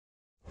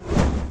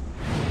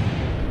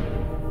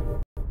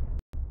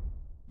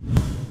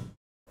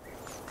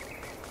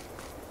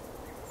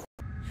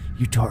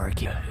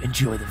Utarakia,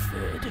 enjoy the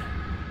vid.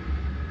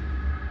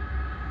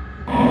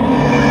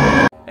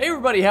 Hey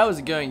everybody, how is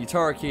it going?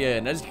 Utarakia here,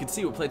 and as you can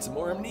see, we played some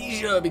more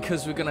Amnesia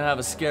because we're gonna have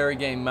a scary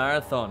game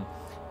marathon.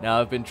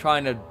 Now, I've been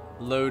trying to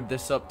load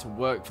this up to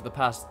work for the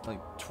past like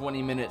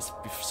 20 minutes.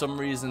 For some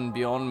reason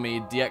beyond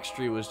me,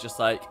 DXtree was just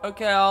like,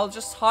 okay, I'll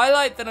just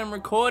highlight that I'm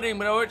recording,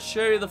 but I won't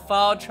show you the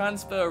file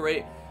transfer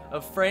rate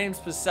of frames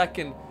per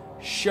second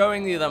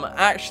showing you that I'm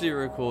actually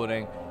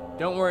recording.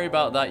 Don't worry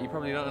about that, you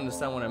probably don't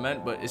understand what I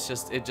meant, but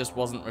it just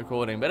wasn't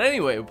recording. But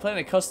anyway, we're playing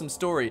a custom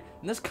story,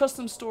 and this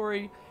custom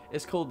story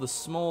is called The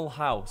Small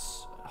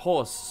Horse,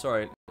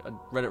 sorry, I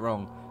read it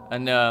wrong.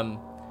 And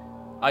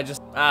I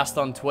just asked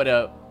on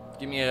Twitter,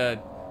 give me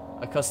a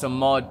custom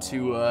mod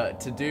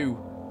to do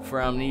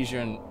for Amnesia,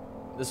 and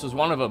this was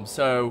one of them.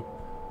 So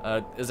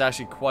it was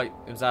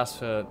asked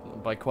for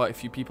by quite a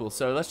few people.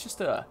 So let's just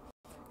go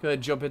ahead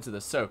and jump into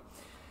this. So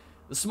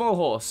The Small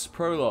Horse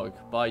prologue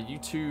by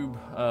YouTube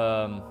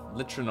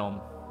Litronom.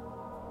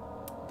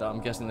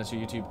 I'm guessing that's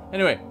your YouTube.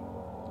 Anyway,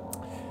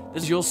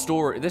 this is your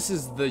story. This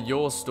is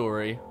your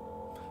story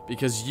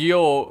because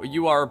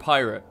you are a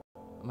pirate.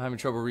 I'm having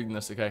trouble reading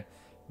this. Okay,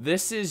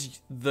 this is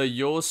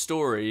your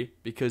story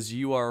because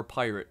you are a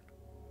pirate.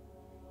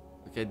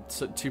 Okay,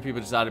 so two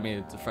people just added me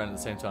as a friend at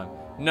the same time.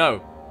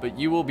 No, but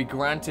you will be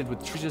granted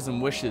with treasures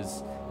and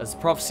wishes, as the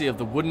prophecy of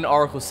the wooden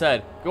oracle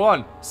said. Go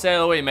on,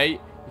 sail away,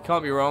 mate. You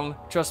can't be wrong.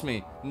 Trust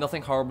me,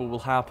 nothing horrible will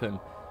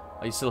happen.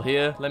 Are you still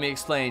here? Let me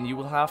explain.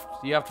 You have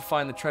to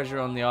find the treasure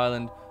on the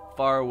island,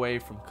 far away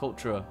from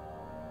culture.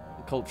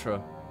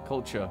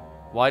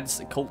 Why does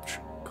it culture?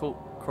 I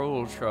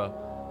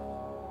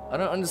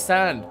don't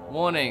understand.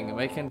 Warning.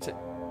 I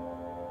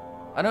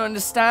don't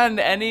understand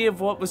any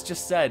of what was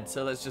just said.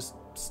 So let's just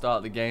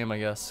start the game, I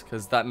guess,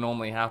 because that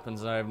normally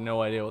happens, and I have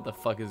no idea what the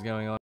fuck is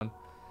going on.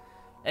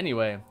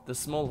 Anyway, The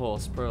Small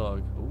Horse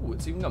prologue. Ooh,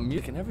 it's even got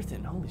music and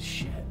everything. Holy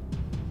shit.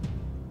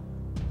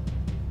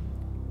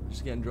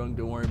 Just getting drunk,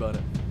 don't worry about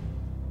it.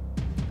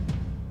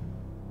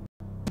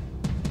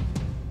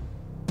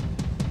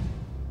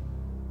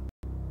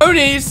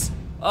 Ponies!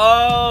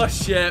 Oh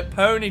shit,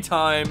 pony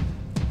time.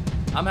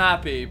 I'm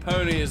happy,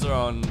 ponies are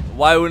on.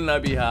 Why wouldn't I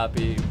be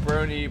happy?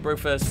 Brony,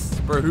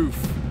 brofest, brohoof.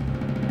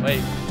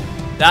 Wait,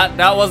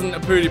 that wasn't a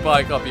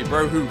PewDiePie copy,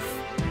 brohoof.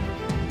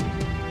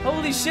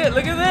 Holy shit,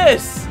 look at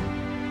this!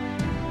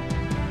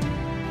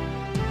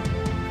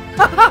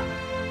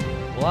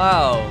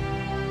 Wow.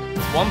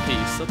 It's One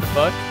Piece, what the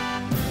fuck?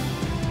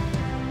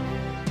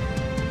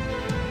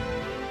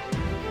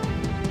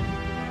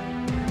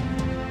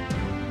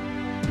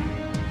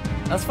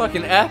 That's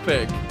fucking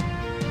epic.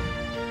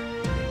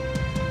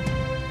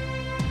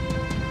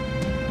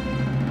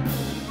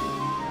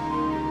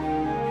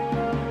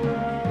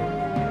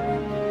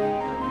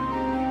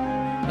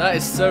 That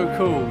is so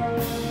cool.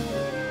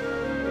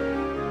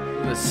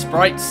 The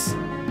sprites.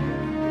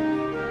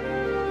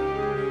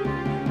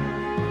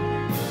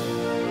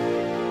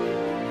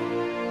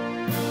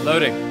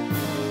 Loading.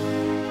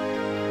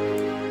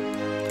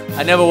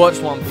 I never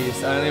watched One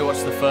Piece. I only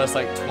watched the first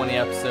like 20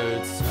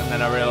 episodes, and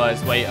then I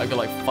realized, wait, I got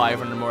like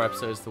 500 more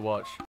episodes to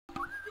watch.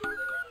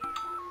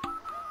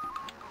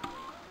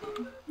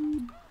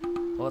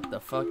 What the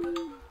fuck?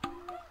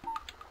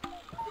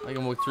 I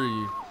can walk through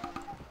you.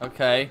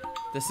 Okay,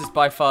 this is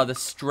by far the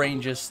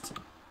strangest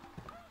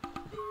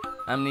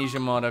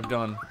Amnesia mod I've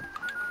done.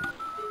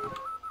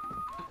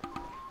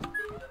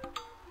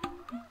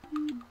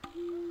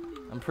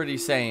 I'm pretty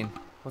sane.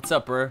 What's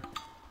up, bro?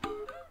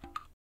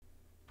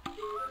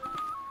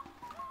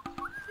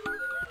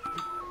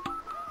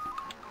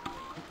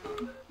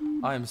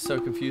 I am so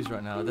confused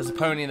right now. There's a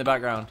pony in the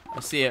background. I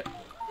see it.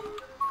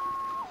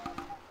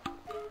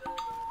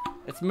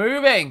 It's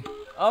moving!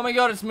 Oh my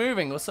god, it's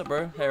moving! What's up,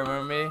 bro? Hey,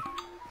 remember me?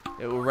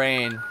 It will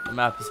rain. The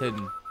map is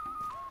hidden.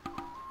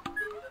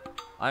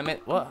 I'm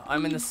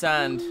in the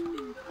sand.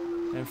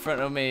 In front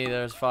of me,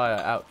 there's fire.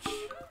 Ouch.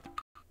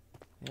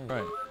 Yeah,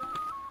 right.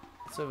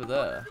 It's over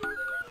there.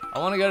 I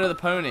want to go to the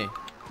pony.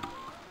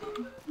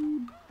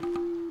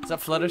 Is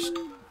that Fluttershy?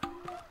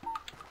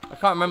 I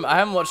can't remember. I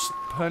haven't watched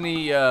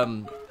Pony,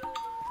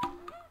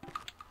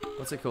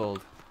 what's it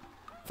called?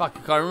 Fuck,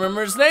 I can't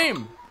remember his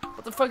name!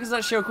 What the fuck is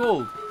that show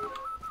called?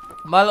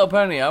 My Little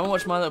Pony. I haven't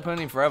watched My Little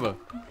Pony forever.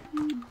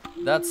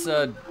 That's,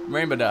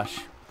 Rainbow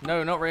Dash.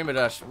 No, not Rainbow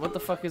Dash. What the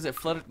fuck is it?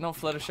 Not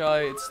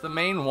Fluttershy. It's the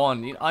main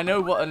one. I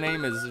know what her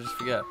name is, I just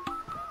forget.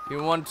 He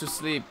wanted to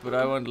sleep, but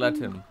I won't let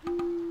him.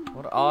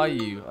 What are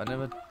you? I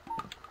never...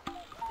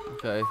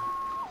 Okay.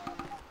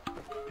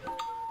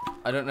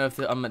 I don't know if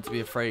I'm meant to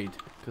be afraid,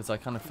 because I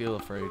kind of feel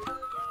afraid.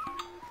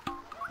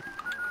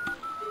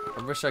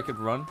 I wish I could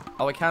run.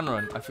 Oh, I can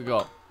run. I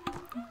forgot.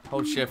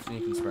 Hold shift and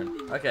you can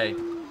sprint. Okay.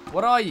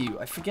 What are you?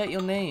 I forget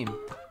your name.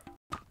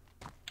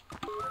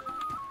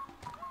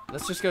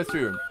 Let's just go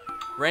through them.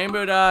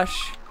 Rainbow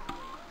Dash.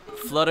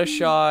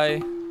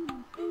 Fluttershy.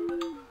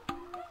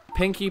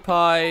 Pinkie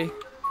Pie.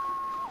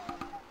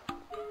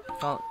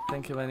 Can't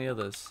think of any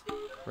others.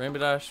 Rainbow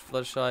Dash,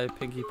 Fluttershy,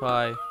 Pinkie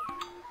Pie.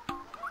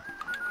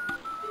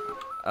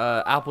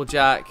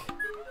 Applejack.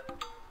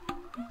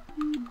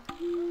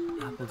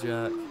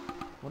 Applejack.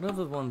 What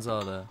other ones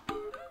are there?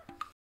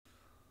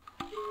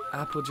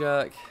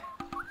 Applejack.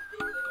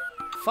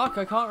 Fuck,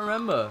 I can't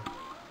remember.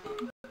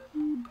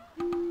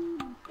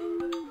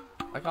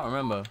 I can't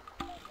remember.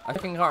 I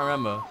fucking can't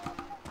remember.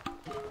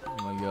 Oh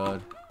my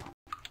god.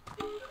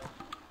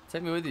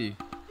 Take me with you.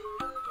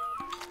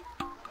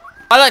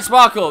 I like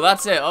Sparkle,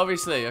 that's it,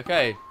 obviously,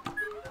 okay.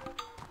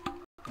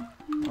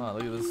 Wow,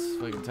 look at this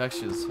fucking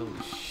textures, holy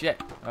shit.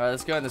 Alright,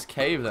 let's go in this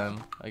cave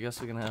then. I guess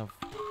we're gonna have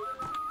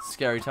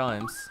scary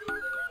times.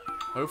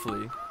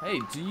 Hopefully. Hey,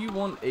 do you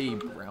want a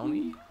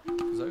brownie?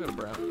 Because I got a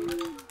brownie.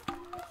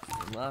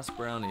 The last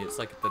brownie, it's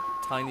like the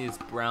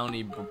tiniest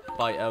brownie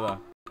bite ever.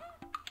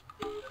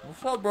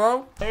 What's up,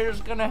 bro?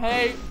 Haters gonna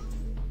hate.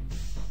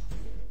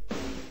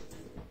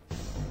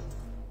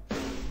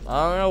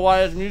 I don't know why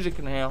there's music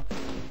in here.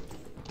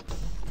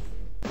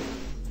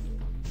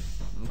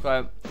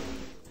 Okay.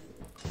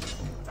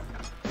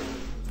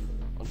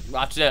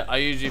 That's it. I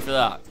use you for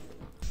that.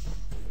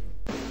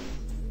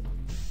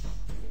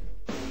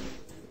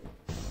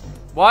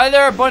 Why are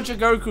there a bunch of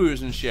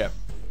Gokus and shit?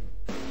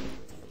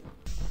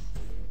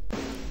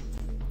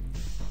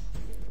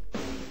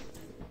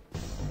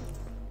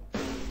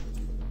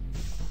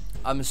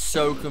 I'm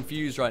so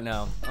confused right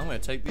now. I'm gonna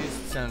take these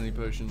sanity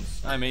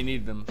potions. I may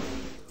need them.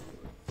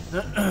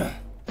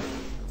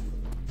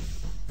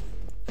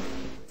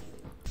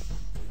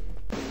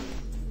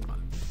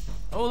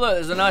 Oh look,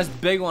 there's a nice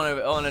big one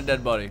on a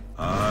dead body.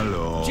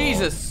 Hello.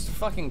 Jesus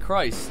fucking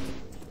Christ.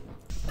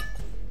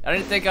 I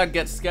didn't think I'd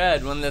get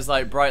scared when there's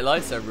like bright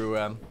lights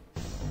everywhere.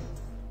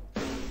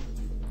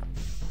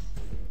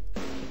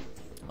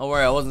 Oh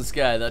worry, I wasn't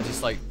scared, that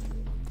just like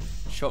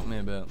shocked me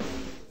a bit.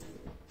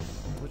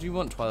 What do you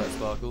want, Twilight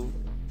Sparkle?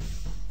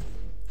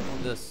 I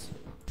want this.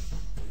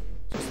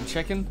 Just some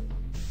chicken?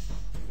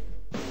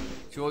 Do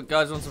you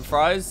guys want some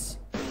fries?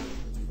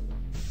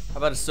 How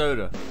about a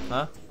soda,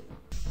 huh?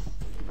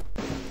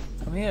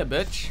 Come here,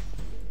 bitch.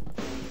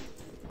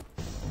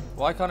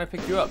 Why can't I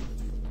pick you up?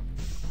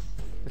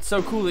 It's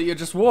so cool that you're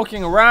just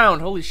walking around.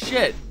 Holy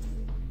shit.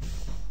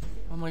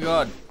 Oh my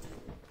god.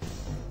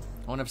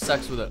 I want to have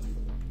sex with it.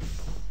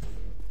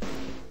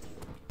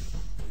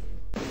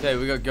 Okay,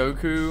 we got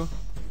Goku,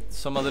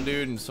 some other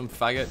dude, and some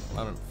faggot.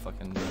 I don't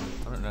fucking know.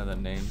 I don't know their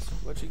names.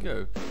 Where'd you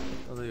go?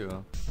 Oh, there you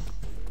are.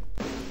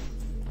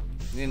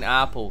 Need an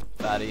apple,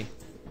 fatty.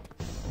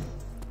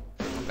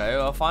 Okay,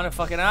 well, I'll find a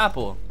fucking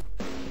apple.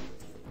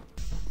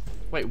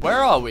 Wait, where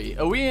are we?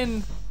 Are we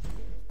in...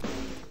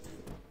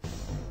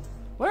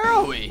 Where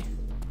are we?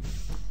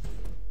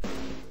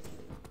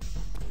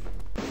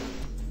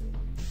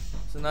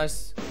 It's a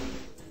nice...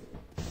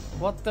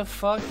 What the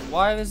fuck?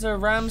 Why is there a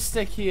ram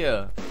stick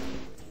here?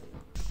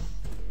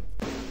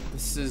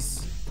 This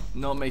is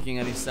not making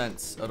any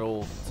sense at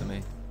all to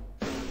me.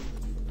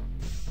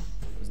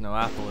 There's no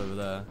apple over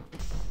there.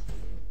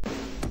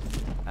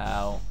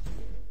 Ow.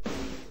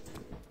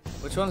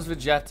 Which one's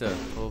Vegeta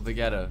or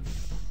Vegeta?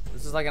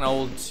 This is like an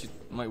old,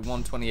 like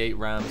 128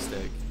 ram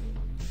stick.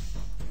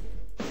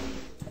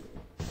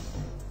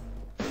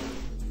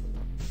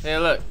 Hey,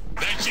 look.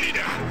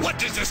 Vegeta, what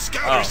does the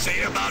scouter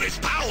say about his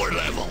power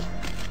level?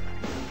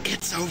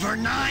 It's over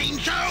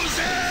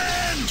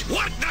 9,000!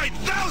 What,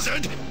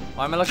 9,000?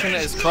 Why am I looking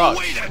at his crotch? No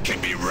way that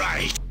can be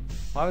right.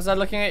 Why was I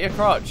looking at your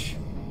crotch?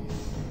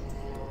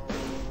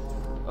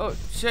 Oh,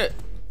 shit.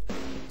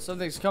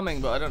 Something's coming,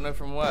 but I don't know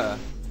from where.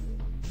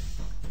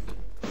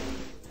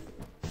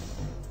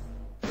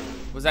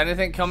 Was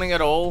anything coming at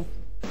all?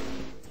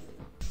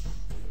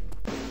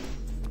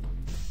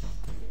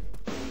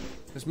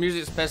 This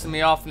music's pissing me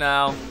off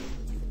now.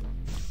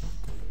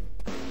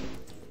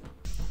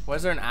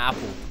 Where's there an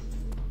apple?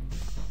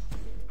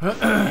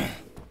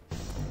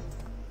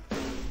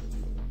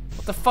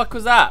 What the fuck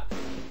was that?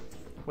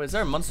 Wait, is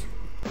there a monster?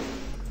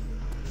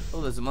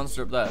 Oh, there's a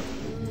monster up there.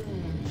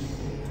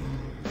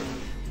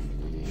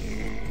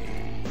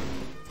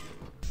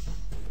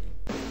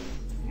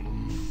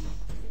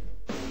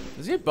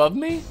 Is he above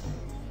me?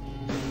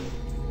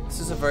 This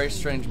is a very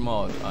strange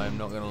mod, I am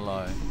not gonna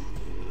lie.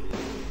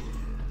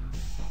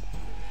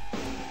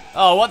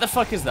 Oh, what the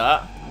fuck is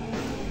that?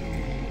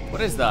 What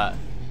is that?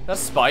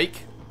 That's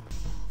Spike.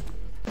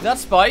 Is that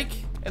Spike?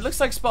 It looks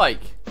like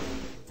Spike.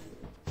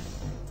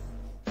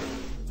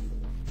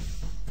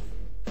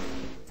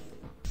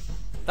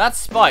 That's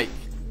Spike.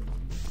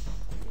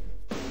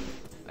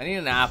 I need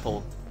an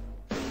apple.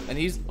 And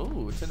he's...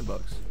 Ooh, it's in a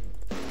box.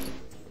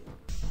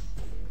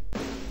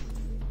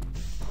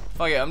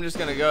 Fuck it, I'm just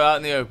gonna go out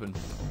in the open.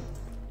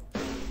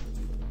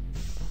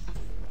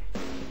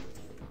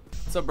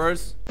 What's up,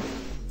 bros?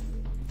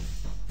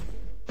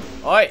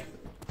 Oi!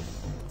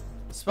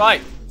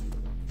 Spike!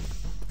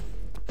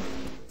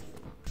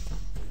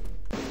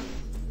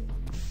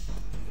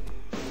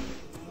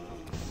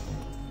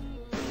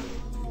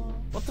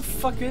 What the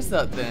fuck is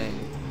that thing?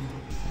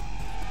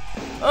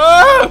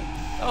 Oh!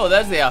 Oh,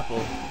 there's the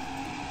apple.